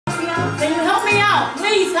out.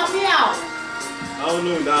 Please help me out. I don't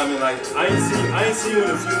know, Diamond. Like, I ain't seen you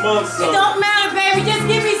in a few months, so. It don't matter, baby. Just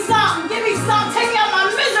give me something. Give me something. Take me out my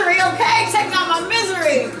misery, okay? Take me out my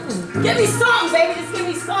misery. Give me something, baby. Just give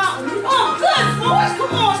me something. Oh, good, Forge.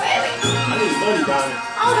 Come on, baby. I need money, Diamond.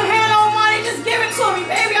 I don't have no money. Just give it to me,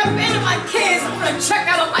 baby. I've been to my kids. I'm gonna check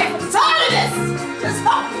out a life. I'm tired of this. Just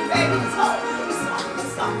help me, baby. Just help me. Give me something. Give me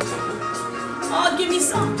something. Oh, give me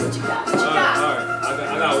something. What you got? What you got? All right.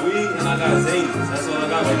 I got weed and I got zanies. That's all I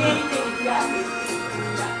got right now. Anything you got.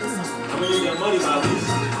 I'm gonna need that money by at least.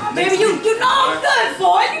 Baby, you know I'm good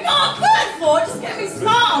for it. You know I'm good for it. Just give me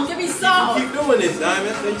some. Give me some. You keep doing this,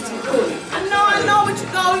 Diamond. You keep doing it. I know, but you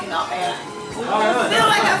know, man. I feel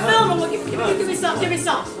like I feel them. Give me some. Give me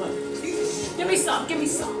some. Give me some. Give me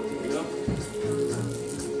some.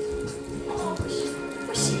 Oh,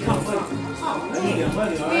 where's she come from? Oh, I need that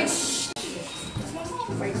money, all right?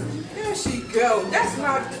 There she go. That's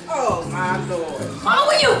my, oh my Lord. Mama,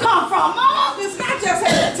 where you come from, Mama? Listen, I just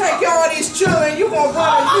had to take care of these children. You gonna go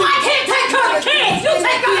and Mama, I can't take care of the kids. You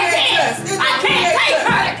take care of the kids. I can't take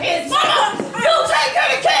care of the kids, Mama. You take care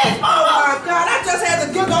of the kids, Mama. Oh my God, I just had to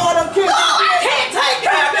give all them kids. No, I can't take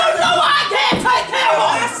care of them. No, I can't take care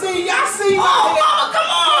of them. I see you. Oh, Mama,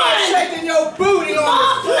 come on. Shaking your booty on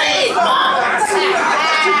Mama, please, Mama. I see you.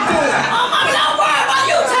 What you doing? Oh, Mama, don't worry about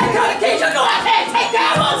you. Take care of the kids. You know I can't take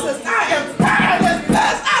care of them. I am tired of this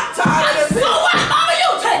mess. I'm tired of this. So what, Mama? You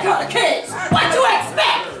take care of the kids. What you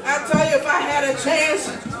expect? I tell you, if I had a chance,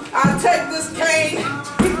 I'd take this cane.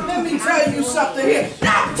 Let me tell you something here.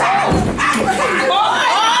 I'm tired. Go ahead, Mama,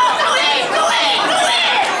 go ahead. Go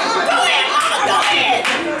ahead, Mama, go ahead.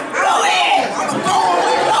 Go ahead.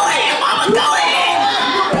 Go ahead, Mama, go ahead.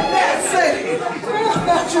 That's it.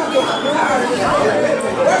 What you doing?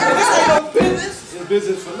 This ain't no business. It's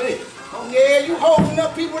business for me. Oh yeah, you holding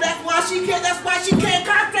up people. That's why she can't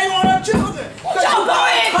concentrate on her children. Go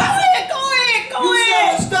ahead. You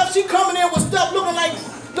selling stuff. She coming in with stuff looking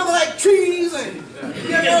like trees and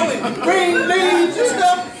and green leaves and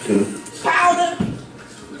stuff. Powder.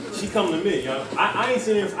 She coming to me, yo. I ain't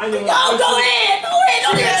seen her. I never. Go ahead.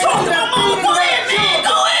 Don't even talk to my mama. Go ahead, man.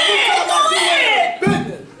 Go ahead.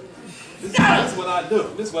 This is what I do.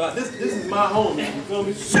 This is my home, man. You feel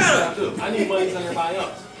me? Shut up. I need money from everybody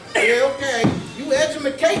else. Yeah, okay. You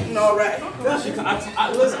educating, all right. Listen, I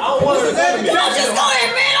don't want her to go to me. No, just go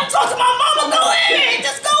ahead, man. I'm talking to my mama. Go ahead.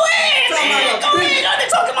 Just go ahead, man. Go ahead. I'm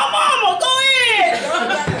just talking to my mama. Go ahead.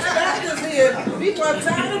 People are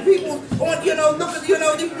tired of people on,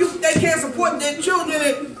 they can't support their children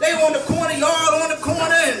and they on the corner, y'all on the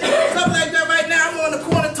corner and stuff like that right now. I'm on the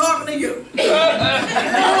corner talking to you. Go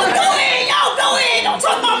ahead, y'all. Go ahead. Don't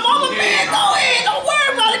talk to my mama, man. Go ahead. Don't worry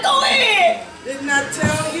about it. Go ahead. Didn't I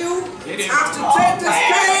tell you I should take this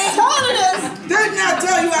cane? Didn't I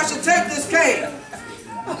tell you I should take this cane?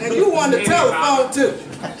 And you on the telephone too.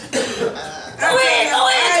 Go ahead.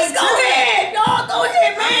 Just go ahead. No, go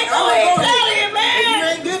ahead, man. Go ahead. Get out of here, man. You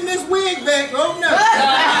ain't getting this wig back. Oh, no.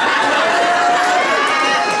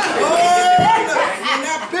 You're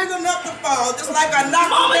not big enough to fall. Just like I knocked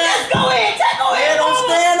Mama, you down. just go ahead. Go ahead. Don't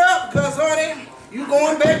stand up, cause honey, you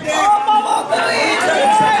going back down. Oh, Mama, go ahead.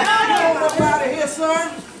 Get on up out of here,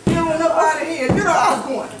 son. Get on up out of here. Get off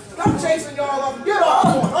the point. I'm chasing y'all up. Get off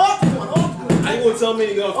the point. Off the point. I ain't gonna tell me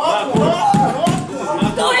to go. Go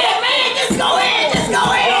ahead, man. Just go ahead. Just go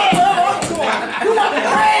ahead.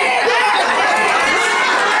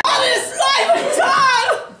 All this life, I'm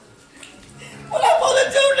tired. What I'm supposed to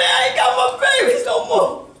do now? I ain't got my babies no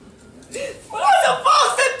more. What am I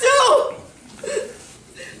supposed to do?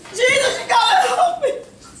 Jesus, you gotta help me.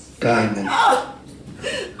 Diamond.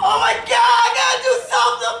 Oh my God, I gotta do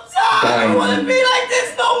something. I'm tired. I don't want to be like this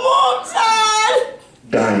no more. I'm tired.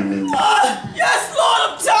 Diamond. Yes, Lord,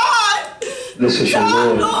 I'm tired. This is your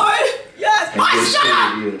Lord. Lord. Yes. And Oh, shut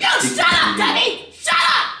up. you. You shut up, Debbie. Shut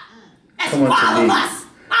up. Let's Come on to follow me. us.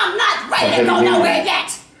 I'm not ready to go nowhere yet.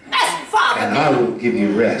 Let's follow And me. I will give you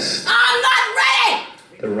rest. I'm not ready.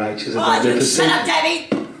 The righteous Oh, are you magnificent. shut up, Debbie.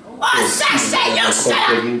 Oh, sashay, you shut up.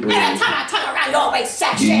 Every time I turn around, you always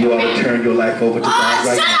sashay. You ought to turn your life over to God Oh,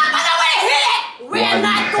 right shut now. up. I don't want to hear it. We're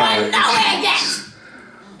not going nowhere yet.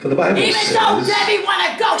 For the Bible Even though says, Debbie want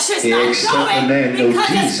to go, she's not except a going man know because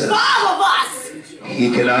it's Jesus, 5 of us. he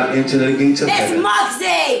cannot enter the gates of It's heaven.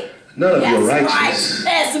 Muggsy. None of you are That's righteous.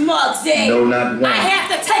 right. It's Muggsy. No, not one. I have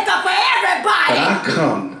to take up for everybody. But I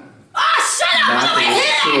come Oh, shut up. I not don't want to to hear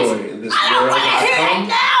destroy that. this I don't world. want to hear I that come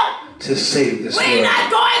now. to save this We're world. not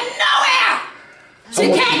going nowhere. She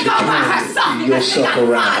want can't you to go by turn herself because she got yourself 5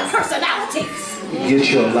 around. personalities. Get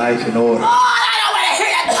your life in order. Oh, I don't want to hear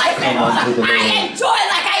that life Come unto the anymore. I Lord. enjoy it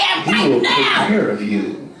like I am He right will take now. care of you.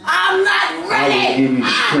 I'm I'm not ready. I will give you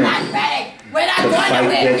I'm strength not ready. We're not to going fight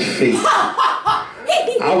nowhere. that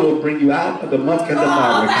faith. I will bring you out of the muck and the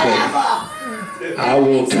miry clay. I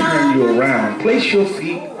will turn you around. Place your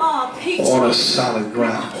feet on a solid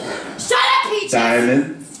ground. Shut up, Peaches.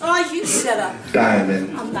 Diamond. Oh, you shut up.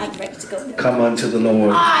 Diamond. I'm not ready to go there. Come unto the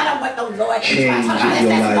Lord. I don't want no Lord. Change your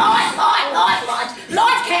life.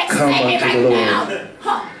 Lord can't Come save me unto right the now. Lord.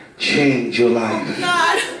 Huh. Change your life.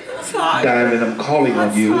 God, I'm sorry. Diamond, I'm calling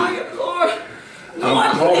on you. I'm sorry, Lord.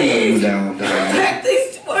 I'm calling on you now, Diamond. Take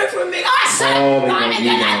these words from me. Oh, shut up, Calling on Diamond.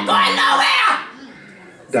 you You're not now. going nowhere.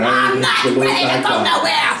 Diamond, I'm it's not the Lord ready to thy go God.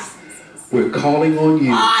 nowhere. We're calling on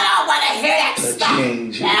you I don't want to hear that to stuff.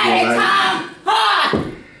 change your Every life. time.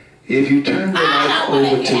 Huh. If you turn your I life don't want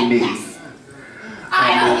to over hear to that me, mess.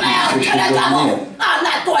 I don't make you know to fishers the of devil. men. I'm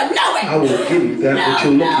not going nowhere. I will give you that which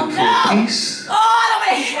you're looking for. Peace Oh, I don't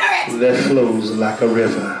want to hear it. that flows like a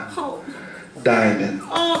river. Oh, Diamond,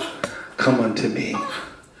 oh, come unto me.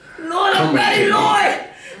 Lord, Come I'm ready, unto me. Lord.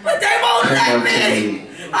 But they won't Come let unto me. me.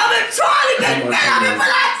 I've been trying to get Come rid unto of it, me.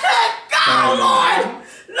 but I can't go, Diamond. Lord.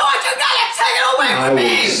 Lord, you gotta take it away I from will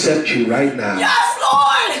me. accept you right now. Yes,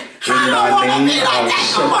 Lord. In I don't my want to name, be like I'll that.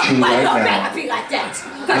 accept you Why right don't now. ever be like that?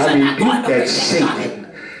 I Because you're not going rebuke nowhere. that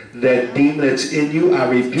Satan, that demon that's in you. I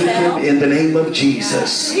rebuke him in the name of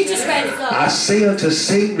Jesus. He just ready to go. I say unto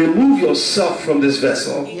Satan, remove yourself from this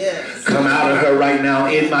vessel. Come out of her right now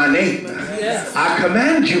in my name. I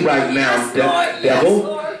command you right now,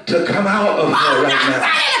 devil, to come out of her right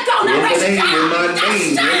now.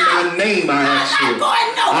 In my name, I ask you.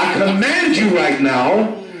 I command you right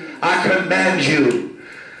now.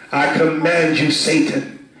 I command you,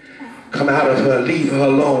 Satan. Come out of her. Leave her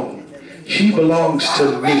alone. She belongs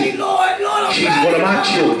to me. She's one of my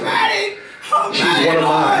children. She's one of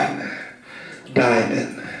mine.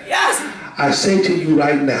 Diamond. Yes. I say to you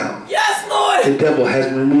right now, Yes, Lord. the devil has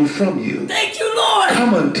been removed from you. Thank you, Lord.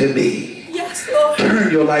 Come unto me. Yes, Lord.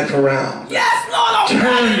 Turn your life around. Yes, Lord.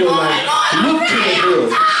 Turn your life. Look to the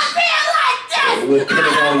hills. Stop being like this. We're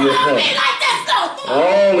putting all your Be heart, like this, though.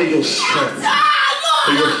 all of your strength.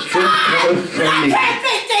 For your strength cometh from me. I can't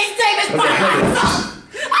beat these demons From by the heavens. myself.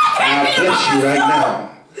 I I can't beat them bless by you right myself. now.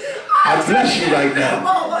 I bless you right now.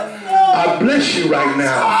 Oh, my God. I bless you right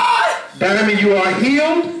now. Diamond, you are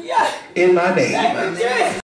healed Yes. in my name. Thank you, Jesus.